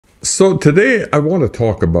So today I want to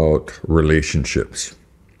talk about relationships.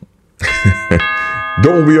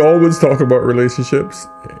 Don't we always talk about relationships?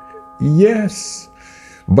 Yes,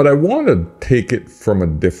 but I want to take it from a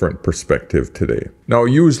different perspective today. Now,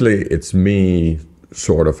 usually it's me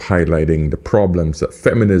sort of highlighting the problems that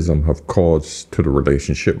feminism have caused to the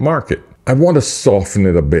relationship market. I want to soften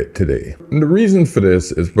it a bit today. And the reason for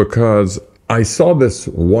this is because I saw this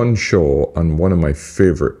one show on one of my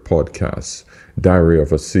favorite podcasts, Diary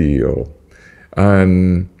of a CEO,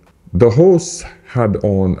 and the host had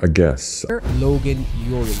on a guest. Logan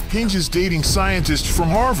Ury. Hinge's dating scientist from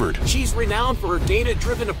Harvard. She's renowned for her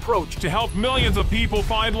data-driven approach to help millions of people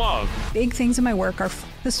find love. Big things in my work are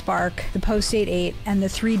the spark, the post-date 8, and the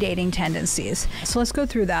 3 dating tendencies. So let's go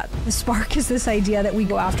through that. The spark is this idea that we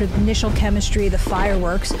go after the initial chemistry, the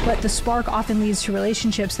fireworks, but the spark often leads to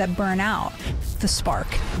relationships that burn out. The spark,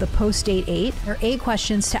 the post-date 8, are 8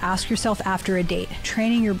 questions to ask yourself after a date,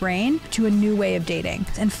 training your brain to a new way of dating.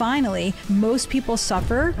 And finally, most people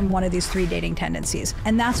suffer from one of these 3 dating tendencies,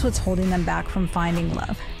 and that's what's holding them back from finding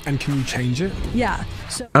love. And can you change it? Yeah.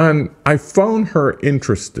 And I found her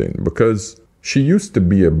interesting because she used to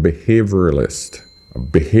be a behavioralist. A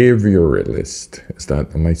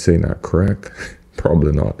behavioralist. Am I saying that correct?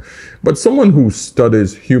 Probably not. But someone who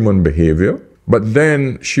studies human behavior, but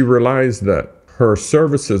then she realized that her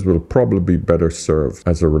services will probably be better served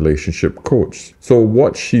as a relationship coach. So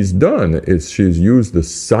what she's done is she's used the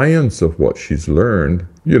science of what she's learned,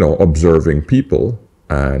 observing people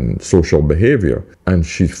and social behavior, and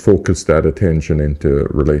she focused that attention into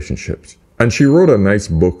relationships. And she wrote a nice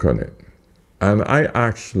book on it. And I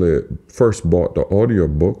actually first bought the audio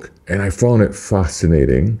book and I found it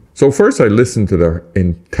fascinating. So first I listened to the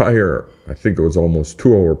entire, I think it was almost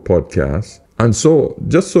 2-hour podcast. And so,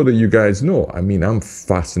 just so that you guys know, I'm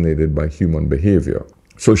fascinated by human behavior.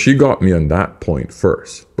 So she got me on that point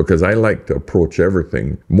first, because I like to approach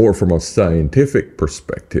everything more from a scientific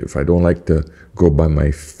perspective. I don't like to go by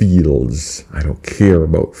my feels. I don't care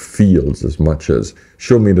about feels as much as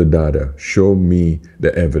show me the data, show me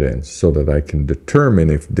the evidence so that I can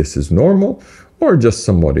determine if this is normal or just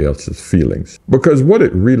somebody else's feelings. Because what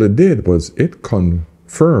it really did was it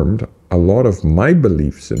confirmed a lot of my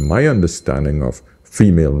beliefs and my understanding of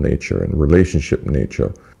female nature and relationship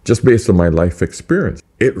nature, just based on my life experience.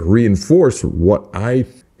 It reinforced what I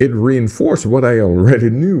already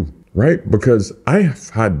knew, right? Because I have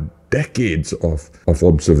had decades of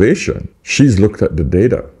observation. She's looked at the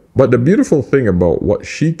data. But the beautiful thing about what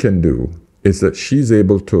she can do is that she's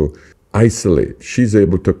able to isolate. She's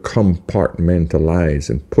able to compartmentalize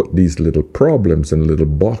and put these little problems in little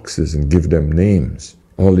boxes and give them names.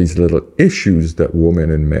 All these little issues that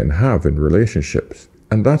women and men have in relationships.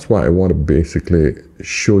 And that's why I want to basically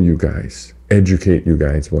show you guys, educate you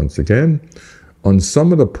guys once again on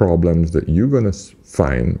some of the problems that you're going to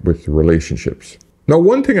find with relationships. Now,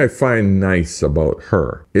 one thing I find nice about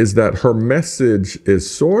her is that her message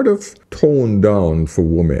is sort of toned down for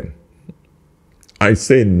women. I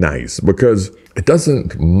say nice because it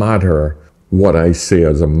doesn't matter what I say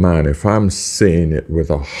as a man. If I'm saying it with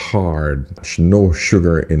a hard, no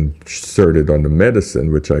sugar inserted on the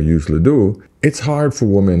medicine, which I usually do, it's hard for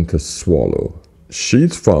women to swallow.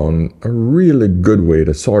 She's found a really good way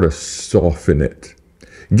to sort of soften it.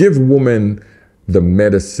 Give women the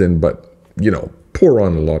medicine, but, pour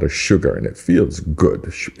on a lot of sugar and it feels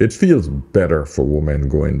good. It feels better for women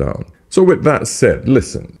going down. So with that said,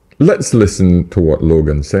 let's listen to what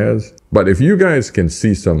Logan says. But if you guys can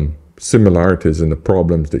see some similarities in the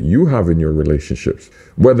problems that you have in your relationships,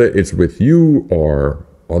 whether it's with you or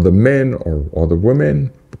other men or other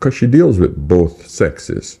women, because she deals with both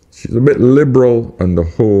sexes. She's a bit liberal on the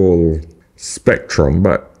whole spectrum,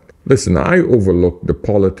 but listen, I overlook the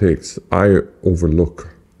politics. I overlook,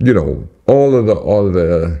 all of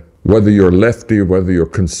the, whether you're lefty, whether you're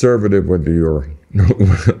conservative, whether you're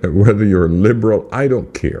liberal, I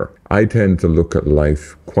don't care. I tend to look at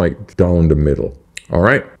life quite down the middle. All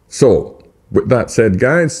right. So with that said,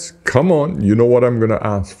 guys, come on. You know what I'm going to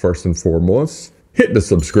ask first and foremost. Hit the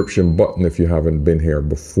subscription button if you haven't been here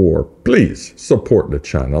before. Please support the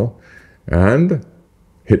channel and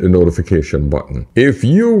hit the notification button. If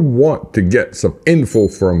you want to get some info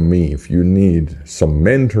from me, if you need some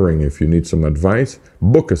mentoring, if you need some advice,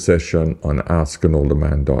 book a session on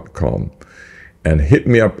askanolderman.com and hit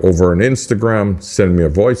me up over on Instagram. Send me a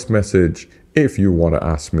voice message if you want to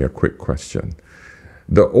ask me a quick question.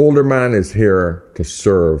 The Older Man is here to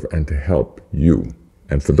serve and to help you.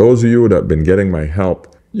 And for those of you that have been getting my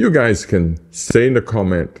help, you guys can say in the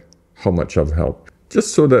comment how much I've helped,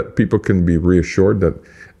 just so that people can be reassured that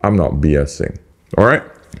I'm not BSing. All right?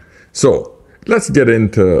 So let's get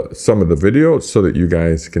into some of the videos so that you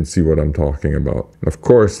guys can see what I'm talking about. Of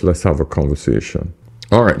course, let's have a conversation.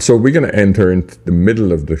 All right, so we're going to enter into the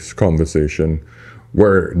middle of this conversation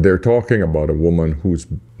where they're talking about a woman who's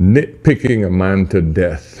nitpicking a man to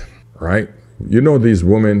death, right? You know, these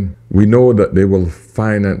women, we know that they will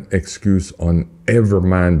find an excuse on every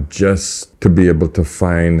man just to be able to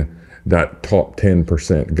find that top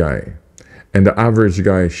 10% guy. And the average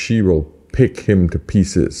guy, she will pick him to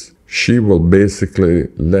pieces. She will basically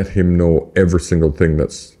let him know every single thing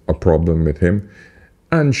that's a problem with him,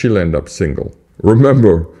 and she'll end up single.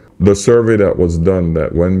 Remember the survey that was done,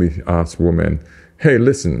 that when we asked women, hey,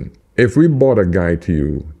 listen, if we brought a guy to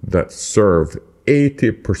you that served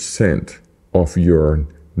 80% of your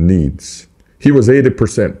needs, he was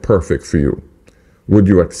 80% perfect for you, would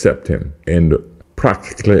you accept him? And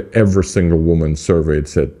practically every single woman surveyed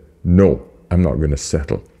said, no, I'm not going to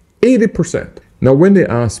settle. 80%. Now, when they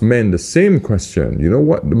asked men the same question, you know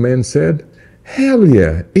what the men said? Hell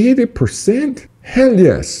yeah, 80%? Hell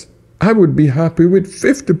yes. I would be happy with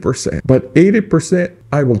 50%, but 80%,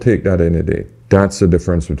 I will take that any day. That's the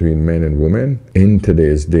difference between men and women in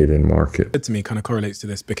today's dating market. To me, kind of correlates to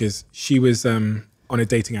this because she was on a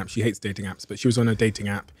dating app. She hates dating apps, but she was on a dating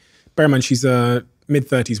app. Bear in mind, she's a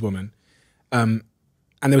mid-30s woman. And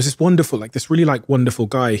there was this wonderful, this really wonderful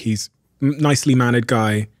guy. He's nicely mannered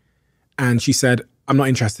guy. And she said, I'm not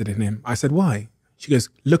interested in him. I said, why? She goes,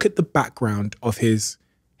 look at the background of his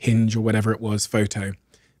Hinge or whatever it was photo.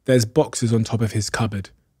 There's boxes on top of his cupboard.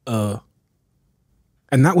 And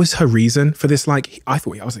that was her reason for this. I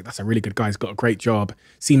was like, that's a really good guy. He's got a great job.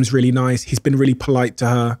 Seems really nice. He's been really polite to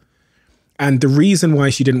her. And the reason why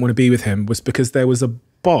she didn't want to be with him was because there was a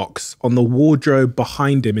box on the wardrobe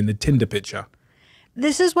behind him in the Tinder picture.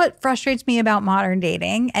 This is what frustrates me about modern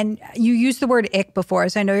dating. And you used the word ick before,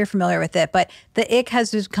 so I know you're familiar with it. But the ick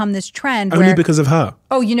has become this trend. Only because of her.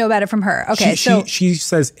 Oh, you know about it from her. Okay, she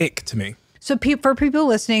says ick to me. So for people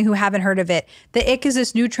listening who haven't heard of it, the ick is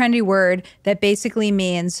this new trendy word that basically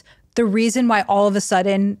means the reason why all of a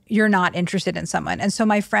sudden you're not interested in someone. And so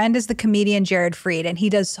my friend is the comedian Jared Freed, and he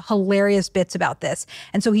does hilarious bits about this.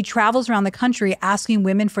 And so he travels around the country asking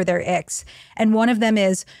women for their icks. And one of them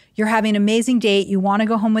is, you're having an amazing date, you want to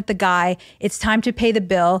go home with the guy, it's time to pay the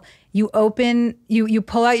bill, you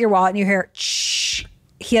pull out your wallet and you hear, shh,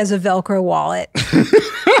 he has a Velcro wallet.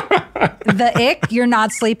 The ick, you're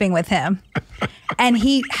not sleeping with him. And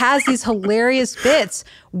he has these hilarious bits.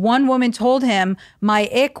 One woman told him, my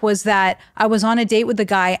ick was that I was on a date with the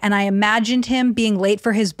guy and I imagined him being late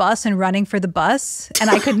for his bus and running for the bus, and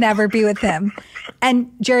I could never be with him.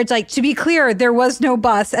 And Jared's like, to be clear, there was no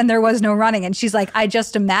bus and there was no running. And she's like, I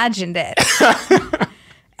just imagined it.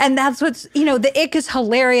 And that's what's, the ick is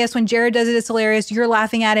hilarious. When Jared does it, it's hilarious. You're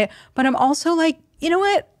laughing at it. But I'm also like, you know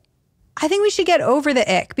what? I think we should get over the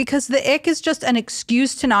ick, because the ick is just an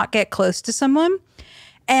excuse to not get close to someone.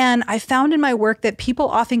 And I found in my work that people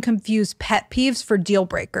often confuse pet peeves for deal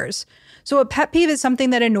breakers. So a pet peeve is something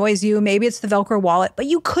that annoys you. Maybe it's the Velcro wallet, but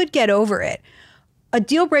you could get over it. A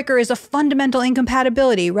deal breaker is a fundamental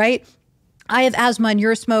incompatibility, right? I have asthma and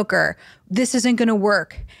you're a smoker. This isn't going to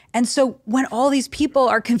work. And so when all these people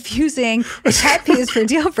are confusing pet peeves for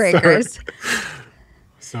deal breakers...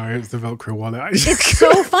 Sorry, it's the Velcro wallet. It's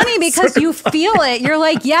so funny because you feel it. You're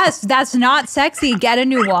like, yes, that's not sexy. Get a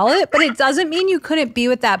new wallet. But it doesn't mean you couldn't be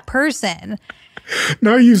with that person.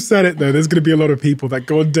 Now you've said it, though, there's going to be a lot of people that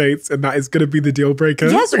go on dates and that is going to be the deal breaker.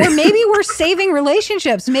 Yes, or maybe we're saving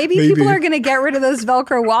relationships. Maybe people are going to get rid of those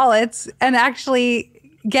Velcro wallets and actually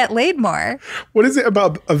get laid more. What is it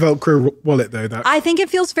about a Velcro wallet, though? That I think it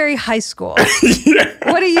feels very high school. Yeah.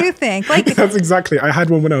 What do you think? That's exactly. I had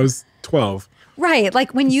one when I was 12. Right.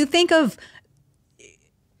 Like when you think of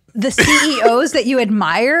the CEOs that you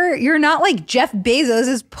admire, you're not like Jeff Bezos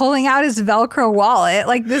is pulling out his Velcro wallet.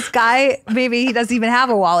 Like this guy, maybe he doesn't even have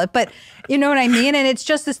a wallet, but you know what I mean? And it's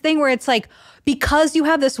just this thing where it's like, because you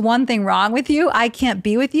have this one thing wrong with you, I can't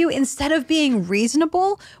be with you, instead of being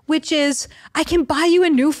reasonable, which is, I can buy you a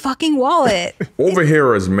new fucking wallet. Over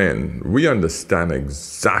here as men, we understand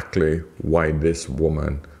exactly why this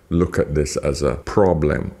woman look at this as a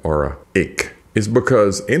problem or a ick. It's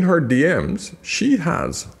because in her DMs, she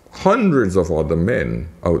has hundreds of other men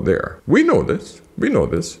out there. We know this. We know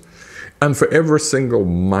this. And for every single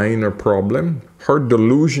minor problem, her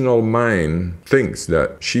delusional mind thinks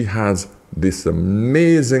that she has this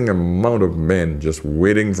amazing amount of men just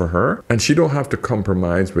waiting for her, and she don't have to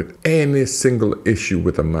compromise with any single issue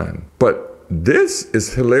with a man. But this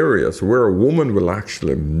is hilarious, where a woman will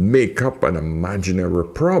actually make up an imaginary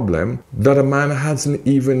problem that a man hasn't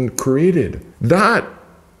even created. That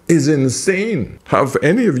is insane. Have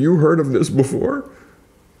any of you heard of this before?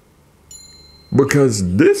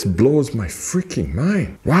 Because this blows my freaking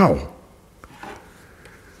mind. Wow.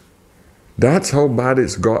 That's how bad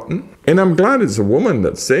it's gotten. And I'm glad it's a woman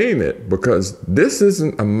that's saying it, because this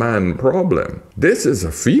isn't a man problem. This is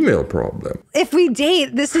a female problem. If we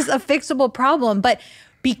date, this is a fixable problem. But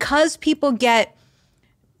because people get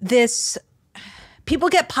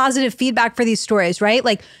positive feedback for these stories, right?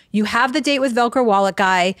 Like, you have the date with Velcro wallet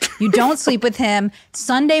guy, you don't sleep with him.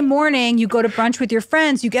 Sunday morning, you go to brunch with your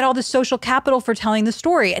friends, you get all the social capital for telling the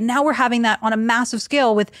story. And now we're having that on a massive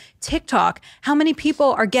scale with TikTok. How many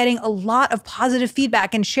people are getting a lot of positive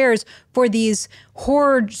feedback and shares for these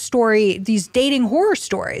these dating horror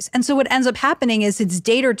stories? And so what ends up happening is it's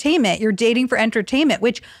date-ertainment. You're dating for entertainment,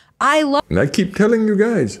 which I love. And I keep telling you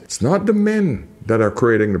guys, it's not the men that are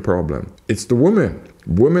creating the problem. It's the women.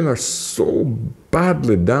 Women are so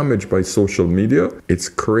badly damaged by social media, it's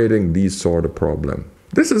creating these sort of problems.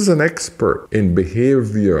 This is an expert in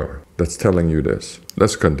behavior that's telling you this.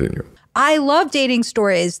 Let's continue. I love dating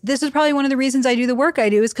stories. This is probably one of the reasons I do the work I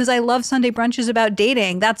do, is because I love Sunday brunches about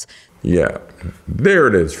dating. Yeah, there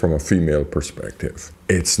it is from a female perspective.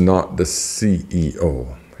 It's not the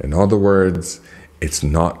CEO. In other words, it's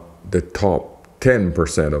not the top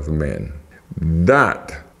 10% of men.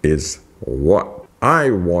 That is what I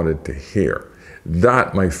wanted to hear.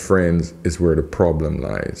 That, my friends, is where the problem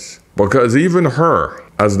lies. Because even her,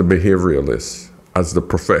 as the behavioralist, as the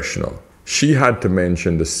professional, she had to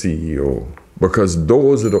mention the CEO, because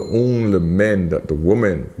those are the only men that the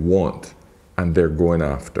women want and they're going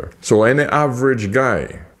after. So any average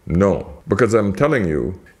guy, no. Because I'm telling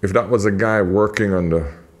you, if that was a guy working on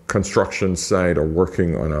the construction site or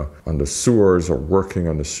working on the sewers or working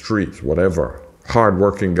on the streets, whatever,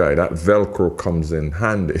 hard-working guy, that Velcro comes in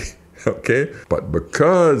handy, okay? But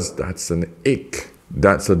because that's an ick,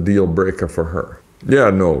 that's a deal breaker for her. Yeah,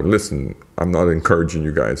 no, listen, I'm not encouraging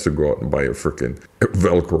you guys to go out and buy a freaking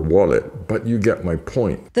Velcro wallet, but you get my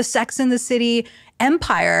point. The Sex and the City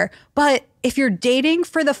empire. But if you're dating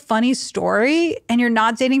for the funny story and you're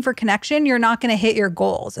not dating for connection, you're not going to hit your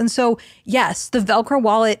goals. And so, yes, the Velcro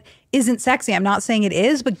wallet isn't sexy. I'm not saying it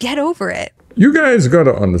is, but get over it. You guys got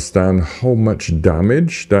to understand how much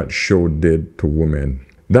damage that show did to women.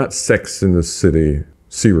 That Sex in the City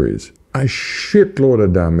series, a shitload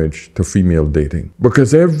of damage to female dating.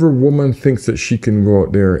 Because every woman thinks that she can go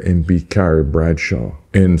out there and be Carrie Bradshaw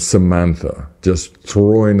and Samantha, just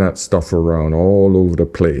throwing that stuff around all over the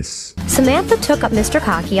place. Samantha took up Mr.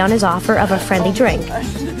 Cocky on his offer of a friendly drink.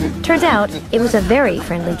 Turns out it was a very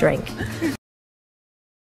friendly drink.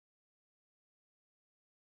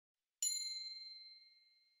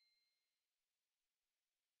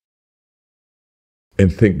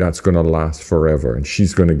 And think that's going to last forever. And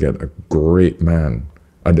she's going to get a great man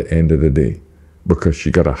at the end of the day because she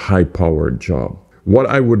got a high-powered job. What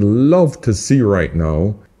I would love to see right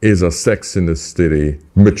now is a Sex in the City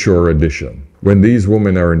mature edition. When these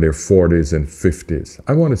women are in their 40s and 50s,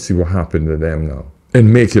 I want to see what happened to them now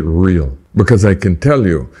and make it real. Because I can tell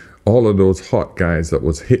you, all of those hot guys that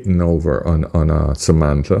was hitting over on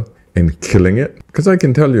Samantha and killing it, because I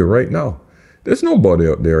can tell you right now, there's nobody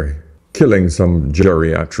out there killing some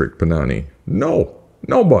geriatric panani. No,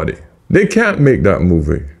 nobody. They can't make that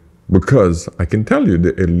movie because I can tell you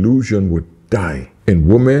the illusion would die and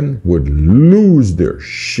women would lose their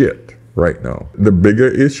shit right now. The bigger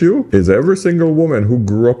issue is every single woman who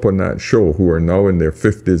grew up on that show who are now in their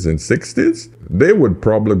 50s and 60s, they would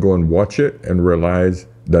probably go and watch it and realize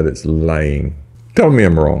that it's lying. Tell me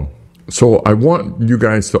I'm wrong. So I want you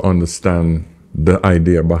guys to understand the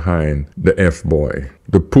idea behind the F-boy,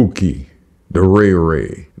 the Pookie, the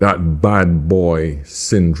Ray, that bad boy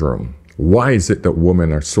syndrome. Why is it that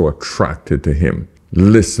women are so attracted to him?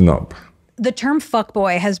 Listen up. The term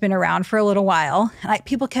fuckboy has been around for a little while. And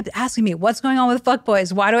people kept asking me, what's going on with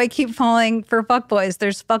fuckboys? Why do I keep falling for fuckboys?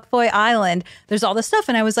 There's Fuckboy Island. There's all this stuff.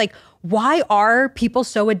 And I was like, why are people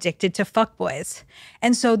so addicted to fuckboys?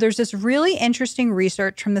 And so there's this really interesting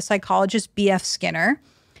research from the psychologist B.F. Skinner.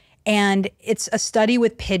 And it's a study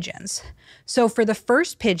with pigeons. So for the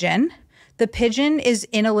first pigeon, the pigeon is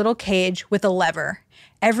in a little cage with a lever.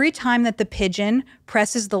 Every time that the pigeon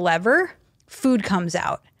presses the lever, food comes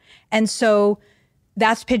out. And so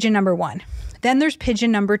that's pigeon number one. Then there's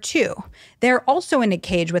pigeon number two. They're also in a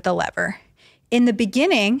cage with a lever. In the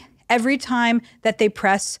beginning, every time that they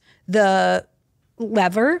press the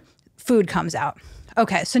lever, food comes out.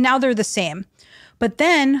 Okay, so now they're the same. But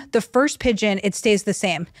then the first pigeon, it stays the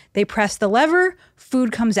same. They press the lever,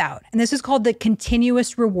 food comes out. And this is called the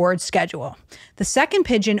continuous reward schedule. The second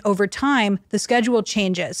pigeon, over time, the schedule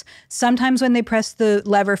changes. Sometimes when they press the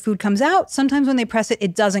lever, food comes out. Sometimes when they press it,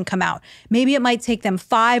 it doesn't come out. Maybe it might take them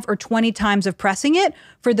 5 or 20 times of pressing it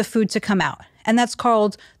for the food to come out. And that's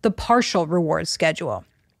called the partial reward schedule.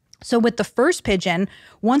 So with the first pigeon,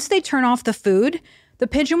 once they turn off the food, the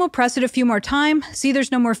pigeon will press it a few more times, see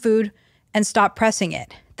there's no more food, and stop pressing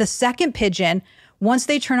it. The second pigeon, once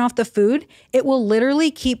they turn off the food, it will literally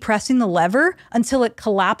keep pressing the lever until it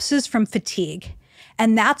collapses from fatigue.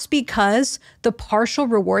 And that's because the partial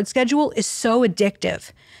reward schedule is so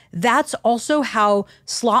addictive. That's also how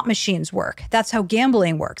slot machines work. That's how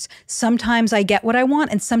gambling works. Sometimes I get what I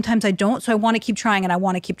want and sometimes I don't. So I want to keep trying and I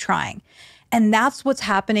want to keep trying. And that's what's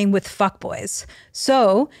happening with fuckboys.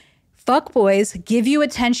 So fuckboys give you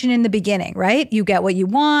attention in the beginning, right? You get what you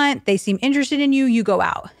want. They seem interested in you. You go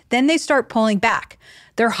out. Then they start pulling back.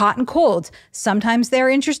 They're hot and cold. Sometimes they're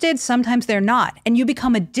interested, sometimes they're not. And you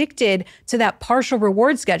become addicted to that partial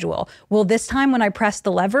reward schedule. Well, this time when I press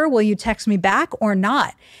the lever, will you text me back or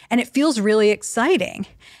not? And it feels really exciting.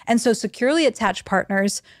 And so securely attached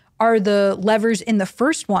partners are the levers in the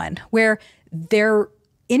first one, where their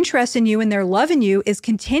interest in you and their love in you is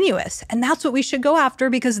continuous. And that's what we should go after,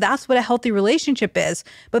 because that's what a healthy relationship is.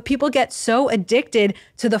 But people get so addicted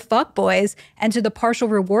to the fuckboys and to the partial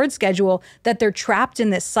reward schedule that they're trapped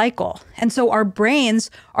in this cycle. And so our brains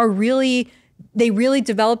are they really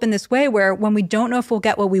develop in this way where when we don't know if we'll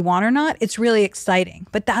get what we want or not, it's really exciting.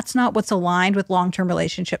 But that's not what's aligned with long-term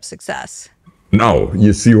relationship success. Now,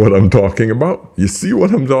 you see what I'm talking about? You see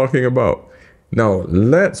what I'm talking about? Now,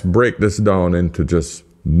 let's break this down into just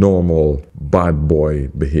normal bad boy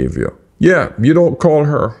behavior. Yeah, you don't call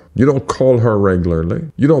her. You don't call her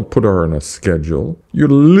regularly. You don't put her on a schedule. You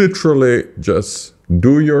literally just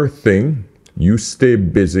do your thing. You stay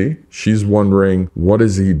busy. She's wondering, what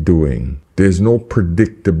is he doing? There's no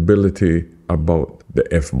predictability about the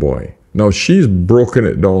F-boy. Now, she's broken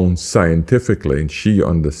it down scientifically and she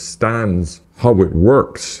understands how it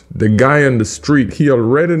works. The guy on the street, he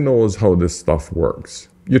already knows how this stuff works.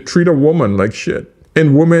 You treat a woman like shit.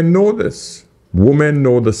 And women know this. Women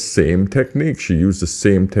know the same technique. She used the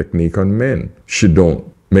same technique on men. She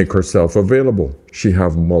don't make herself available. She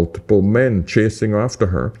have multiple men chasing after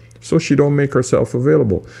her, so she don't make herself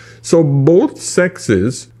available. So both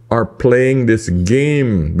sexes are playing this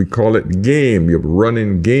game. We call it game. You're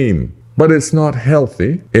running game. But it's not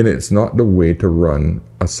healthy, and it's not the way to run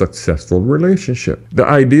a successful relationship. The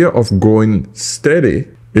idea of going steady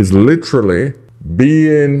is literally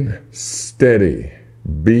being steady.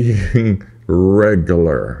 Being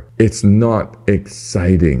regular. It's not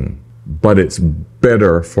exciting, but it's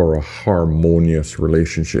better for a harmonious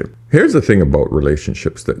relationship. Here's the thing about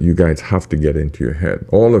relationships that you guys have to get into your head.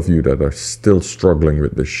 All of you that are still struggling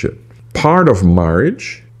with this shit. Part of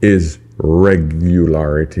marriage is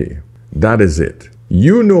regularity. That is it.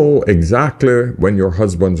 You know exactly when your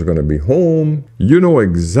husband's going to be home. You know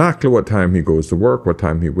exactly what time he goes to work, what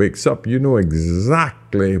time he wakes up. You know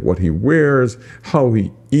exactly what he wears, how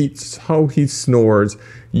he eats, how he snores.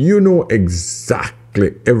 You know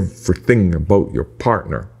exactly everything about your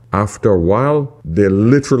partner. After a while, they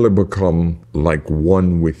literally become like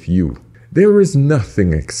one with you. There is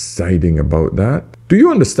nothing exciting about that. Do you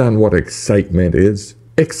understand what excitement is?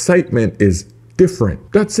 Excitement is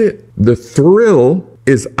different. That's it. The thrill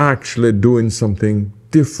is actually doing something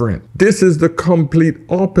different. This is the complete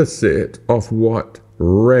opposite of what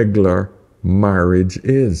regular marriage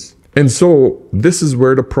is. And so this is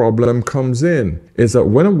where the problem comes in, is that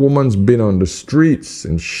when a woman's been on the streets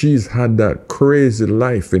and she's had that crazy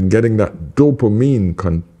life and getting that dopamine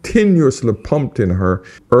continuously pumped in her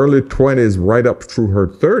early 20s right up through her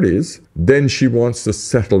 30s, then she wants to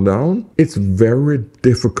settle down. It's very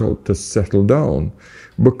difficult to settle down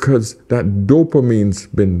because that dopamine's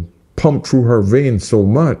been pumped through her veins so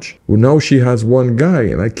much. Well, now she has one guy,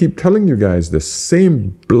 and I keep telling you guys the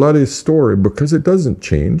same bloody story because it doesn't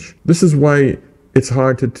change. This is why it's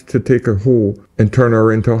hard to take a hoe and turn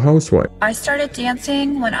her into a housewife. I started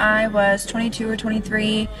dancing when I was 22 or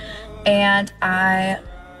 23, and I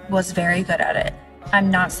was very good at it. I'm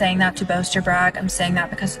not saying that to boast or brag. I'm saying that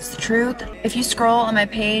because it's the truth. If you scroll on my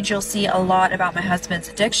page, you'll see a lot about my husband's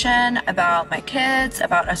addiction, about my kids,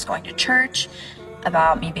 about us going to church,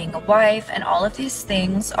 about me being a wife, and all of these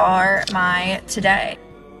things are my today.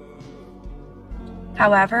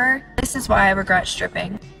 However, this is why I regret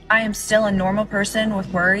stripping. I am still a normal person with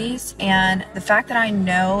worries, and the fact that I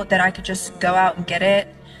know that I could just go out and get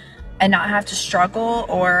it and not have to struggle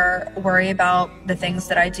or worry about the things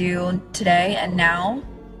that I do today and now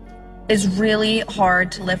is really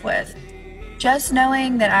hard to live with. Just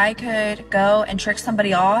knowing that I could go and trick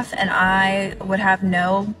somebody off and I would have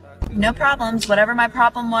no problems. Whatever my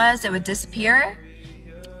problem was, it would disappear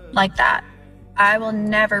like that. I will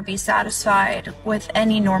never be satisfied with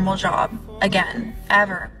any normal job again,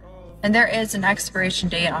 ever. And there is an expiration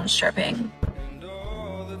date on stripping.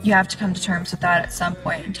 You have to come to terms with that at some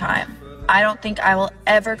point in time. I don't think I will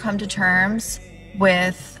ever come to terms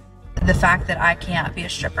with the fact that I can't be a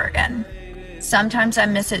stripper again. Sometimes I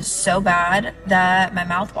miss it so bad that my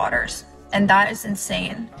mouth waters, and that is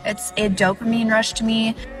insane. It's a dopamine rush to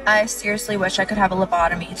me. I seriously wish I could have a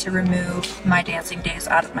lobotomy to remove my dancing days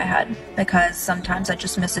out of my head, because sometimes I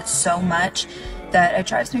just miss it so much that it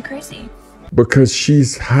drives me crazy. Because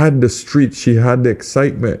she's had the street, she had the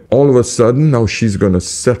excitement. All of a sudden, now she's going to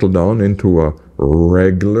settle down into a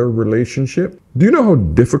regular relationship. Do you know how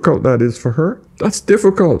difficult that is for her? That's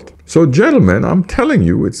difficult. So gentlemen, I'm telling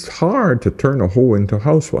you, it's hard to turn a hoe into a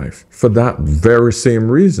housewife for that very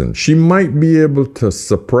same reason. She might be able to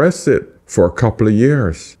suppress it for a couple of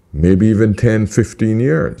years, maybe even 10, 15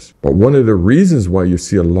 years. But one of the reasons why you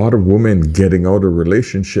see a lot of women getting out of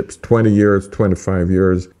relationships 20 years, 25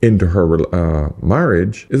 years into her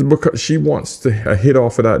marriage is because she wants to hit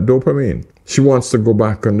off of that dopamine. She wants to go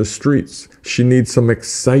back on the streets. She needs some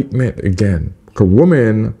excitement again. Because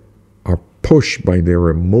women are pushed by their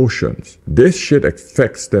emotions. This shit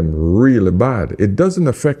affects them really bad. It doesn't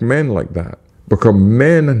affect men like that. Because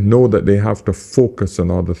men know that they have to focus on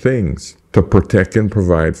other things to protect and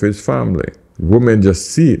provide for his family. Women just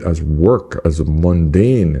see it as work, as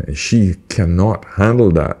mundane. She cannot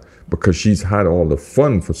handle that because she's had all the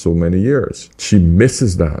fun for so many years. She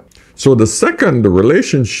misses that. So the second the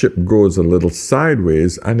relationship goes a little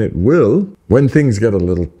sideways, and it will, when things get a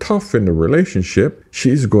little tough in the relationship,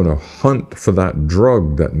 she's going to hunt for that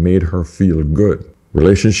drug that made her feel good.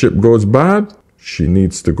 Relationship goes bad, she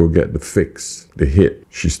needs to go get the fix, the hit.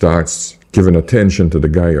 She starts giving attention to the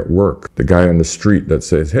guy at work, the guy on the street that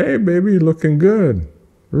says, "Hey, baby, looking good."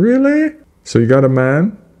 Really? So you got a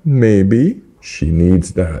man? Maybe. She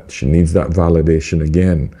needs that. She needs that validation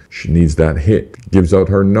again. She needs that hit. Gives out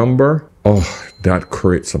her number. Oh, that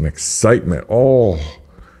creates some excitement. Oh,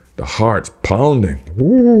 the heart's pounding.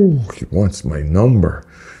 Ooh, he wants my number.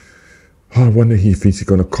 Oh, I wonder if he's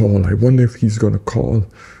going to call. I wonder if he's going to call.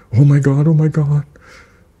 Oh my God, oh my God.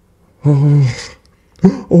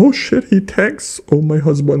 Oh shit, he texts. Oh, my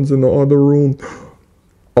husband's in the other room.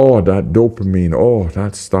 Oh, that dopamine. Oh,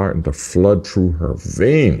 that's starting to flood through her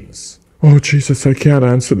veins. Oh, Jesus, I can't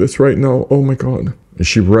answer this right now. Oh, my God. And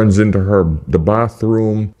she runs into the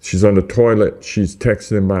bathroom. She's on the toilet. She's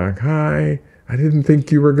texting him back. "Hi, I didn't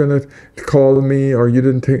think you were going to call me, or you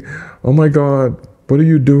didn't think, oh, my God, what are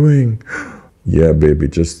you doing?" "Yeah, baby,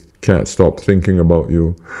 just can't stop thinking about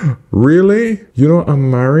you." "Really? You know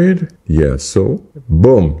I'm married?" "Yeah, so?"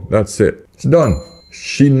 Boom, that's it. It's done.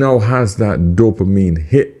 She now has that dopamine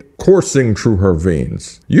hit coursing through her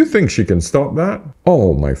veins. You think she can stop that?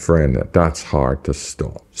 Oh, my friend, that's hard to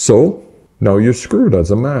stop. So, now you're screwed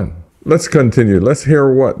as a man. Let's continue. Let's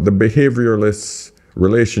hear what the behavioralist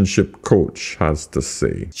relationship coach has to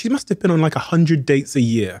say. She must have been on like 100 dates a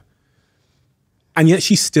year. And yet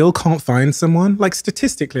she still can't find someone. Like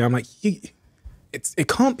statistically, I'm like, it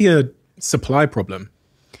can't be a supply problem.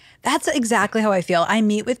 That's exactly how I feel. I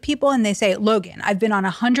meet with people and they say, "Logan, I've been on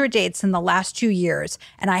 100 dates in the last 2 years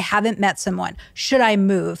and I haven't met someone. Should I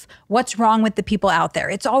move? What's wrong with the people out there?"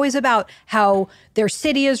 It's always about how their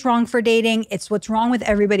city is wrong for dating. It's what's wrong with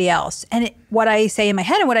everybody else. And what I say in my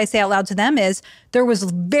head and what I say out loud to them is there was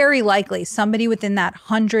very likely somebody within that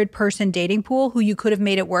 100-person dating pool who you could have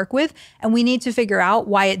made it work with. And we need to figure out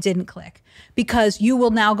why it didn't click. Because you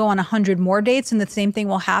will now go on 100 more dates and the same thing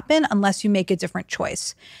will happen unless you make a different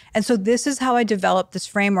choice. And so this is how I developed this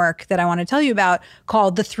framework that I want to tell you about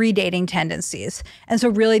called the 3 dating tendencies. And so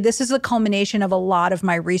really this is a culmination of a lot of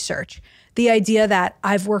my research. The idea that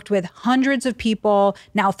I've worked with hundreds of people,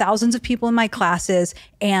 now thousands of people in my classes,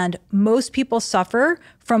 and most people suffer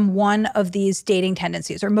from one of these dating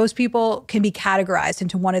tendencies, or most people can be categorized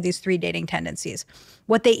into one of these 3 dating tendencies.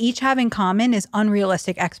 What they each have in common is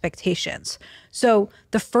unrealistic expectations. So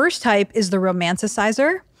the first type is the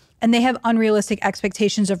romanticizer, and they have unrealistic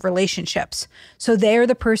expectations of relationships. So they're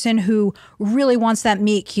the person who really wants that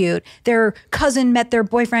meet cute. Their cousin met their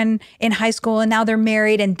boyfriend in high school and now they're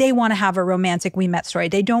married and they want to have a romantic we met story.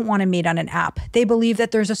 They don't want to meet on an app. They believe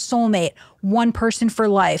that there's a soulmate, one person for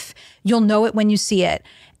life. You'll know it when you see it.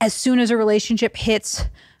 As soon as a relationship hits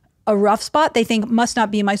a rough spot, they think must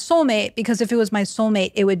not be my soulmate, because if it was my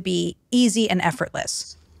soulmate, it would be easy and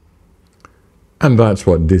effortless. And that's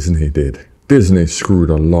what Disney did. Disney screwed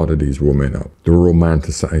a lot of these women up. The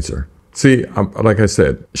romanticizer. See, like I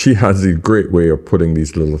said, she has a great way of putting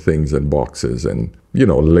these little things in boxes and, you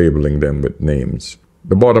know, labeling them with names.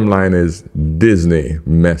 The bottom line is Disney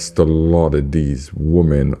messed a lot of these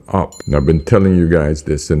women up. And I've been telling you guys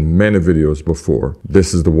this in many videos before.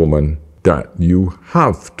 This is the woman that you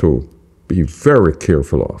have to be very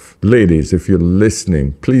careful of. Ladies, if you're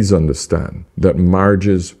listening, please understand that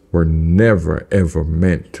marriages were never ever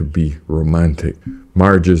meant to be romantic.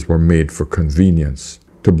 Marriages were made for convenience,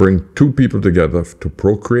 to bring two people together to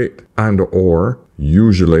procreate, and or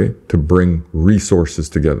usually to bring resources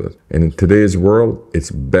together. And in today's world,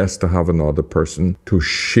 it's best to have another person to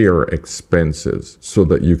share expenses so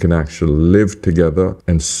that you can actually live together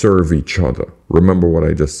and serve each other. Remember what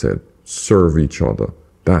I just said, serve each other.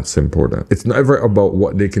 That's important. It's never about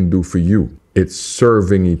what they can do for you. It's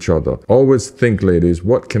serving each other. Always think, ladies,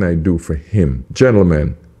 what can I do for him?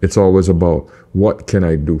 Gentlemen, it's always about what can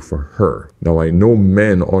I do for her? Now, I know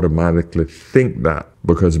men automatically think that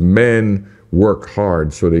because men work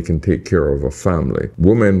hard so they can take care of a family.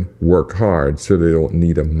 Women work hard so they don't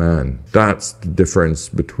need a man. That's the difference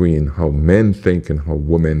between how men think and how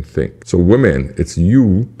women think. So women, it's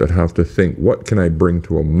you that have to think, what can I bring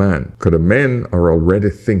to a man? Because the men are already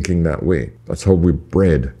thinking that way. That's how we're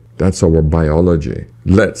bred. That's our biology.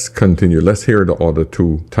 Let's continue. Let's hear the other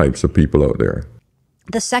two types of people out there.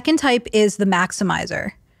 The second type is the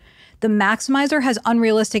maximizer. The maximizer has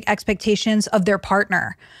unrealistic expectations of their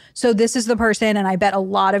partner. So this is the person, and I bet a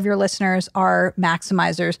lot of your listeners are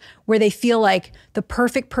maximizers, where they feel like the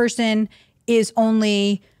perfect person is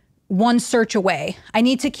only one search away. I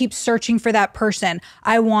need to keep searching for that person.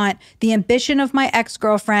 I want the ambition of my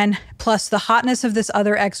ex-girlfriend plus the hotness of this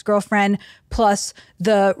other ex-girlfriend plus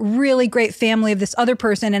the really great family of this other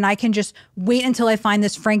person, and I can just wait until I find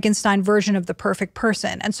this Frankenstein version of the perfect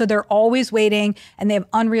person. And so they're always waiting, and they have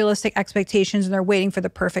unrealistic expectations, and they're waiting for the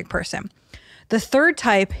perfect person. The third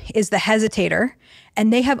type is the hesitator,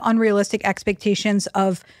 and they have unrealistic expectations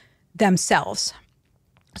of themselves.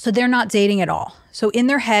 So they're not dating at all. So in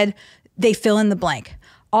their head, they fill in the blank.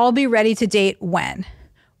 I'll be ready to date when?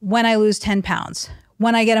 When I lose 10 pounds,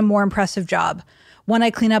 when I get a more impressive job, when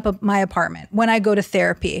I clean up my apartment, when I go to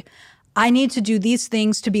therapy. I need to do these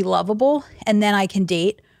things to be lovable, and then I can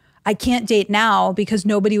date. I can't date now because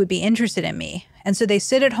nobody would be interested in me. And so they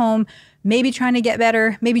sit at home, maybe trying to get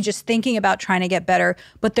better, maybe just thinking about trying to get better,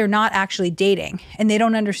 but they're not actually dating. And they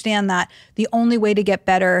don't understand that the only way to get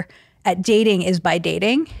better at dating is by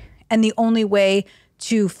dating. And the only way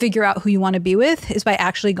to figure out who you want to be with is by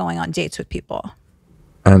actually going on dates with people.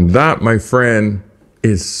 And that, my friend,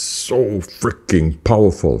 is so freaking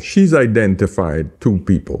powerful. She's identified two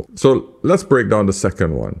people. So let's break down the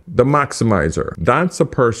second one. The maximizer. That's a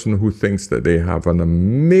person who thinks that they have an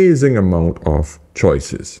amazing amount of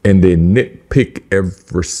choices, and they nitpick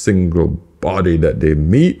every single body that they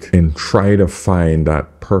meet and try to find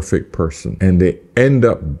that perfect person. And they end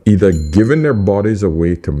up either giving their bodies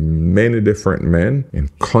away to many different men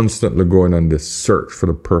and constantly going on this search for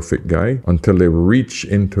the perfect guy until they reach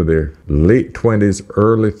into their late 20s,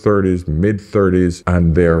 early 30s, mid 30s,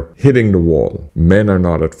 and they're hitting the wall. Men are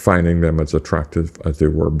not finding them as attractive as they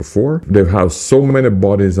were before. They have so many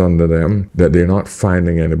bodies under them that they're not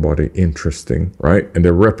finding anybody interesting, right? And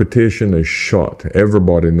their reputation is shot.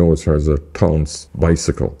 Everybody knows her as a Town's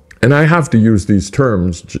bicycle. And I have to use these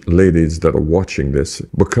terms, ladies that are watching this,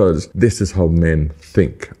 because this is how men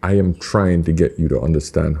think. I am trying to get you to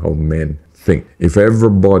understand how men think. If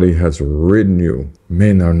everybody has ridden you,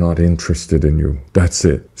 men are not interested in you. That's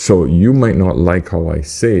it. So you might not like how I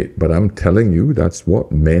say it, but I'm telling you that's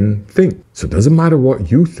what men think. So it doesn't matter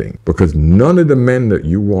what you think, because none of the men that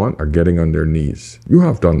you want are getting on their knees. You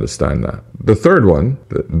have to understand that. The third one,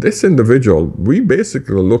 this individual, we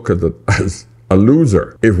basically look at it as a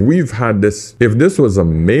loser. If this was a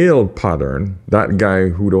male pattern, that guy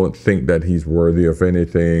who don't think that he's worthy of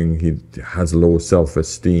anything, he has low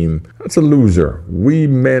self-esteem, that's a loser. We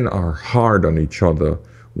men are hard on each other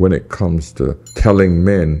when it comes to telling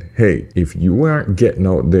men, hey, if you aren't getting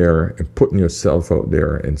out there and putting yourself out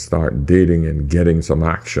there and start dating and getting some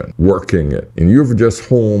action, working it, and you're just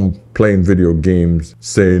home playing video games,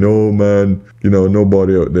 saying, oh man, you know,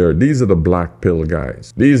 nobody out there. These are the black pill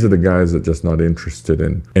guys. These are the guys that just not interested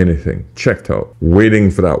in anything. Checked out.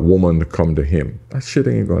 Waiting for that woman to come to him. That shit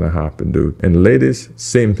ain't gonna happen, dude. And ladies,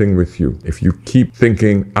 same thing with you. If you keep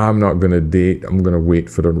thinking, I'm not gonna date, I'm gonna wait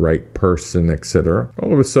for the right person, etc.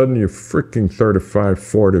 All of a sudden, you're freaking 35,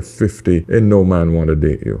 40, 50, and no man wanna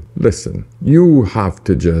date you. Listen, you have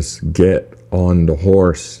to just get on the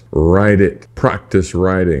horse, ride it, practice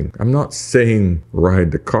riding. I'm not saying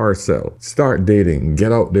ride the carousel. Start dating,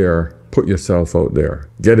 get out there, put yourself out there,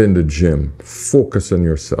 get in the gym, focus on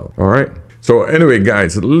yourself, all right? So anyway,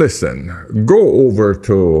 guys, listen, go over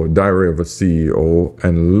to Diary of a CEO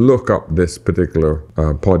and look up this particular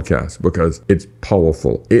podcast because it's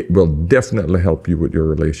powerful. It will definitely help you with your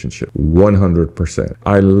relationship, 100%.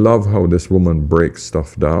 I love how this woman breaks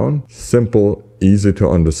stuff down. Simple, easy to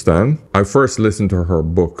understand. I first listened to her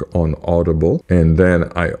book on Audible, and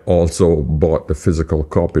then I also bought the physical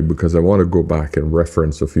copy because I want to go back and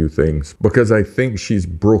reference a few things, because I think she's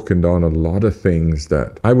broken down a lot of things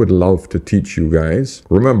that I would love to teach you guys.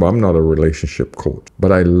 Remember, I'm not a relationship coach,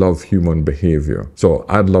 but I love human behavior. So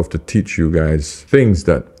I'd love to teach you guys things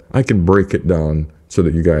that I can break it down so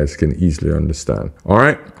that you guys can easily understand. All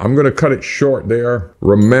right, I'm gonna cut it short there.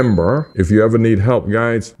 Remember, if you ever need help,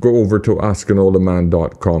 guys, go over to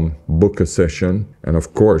askanolderman.com, book a session, and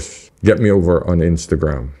of course, get me over on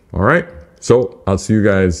Instagram. All right, so I'll see you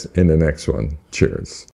guys in the next one. Cheers.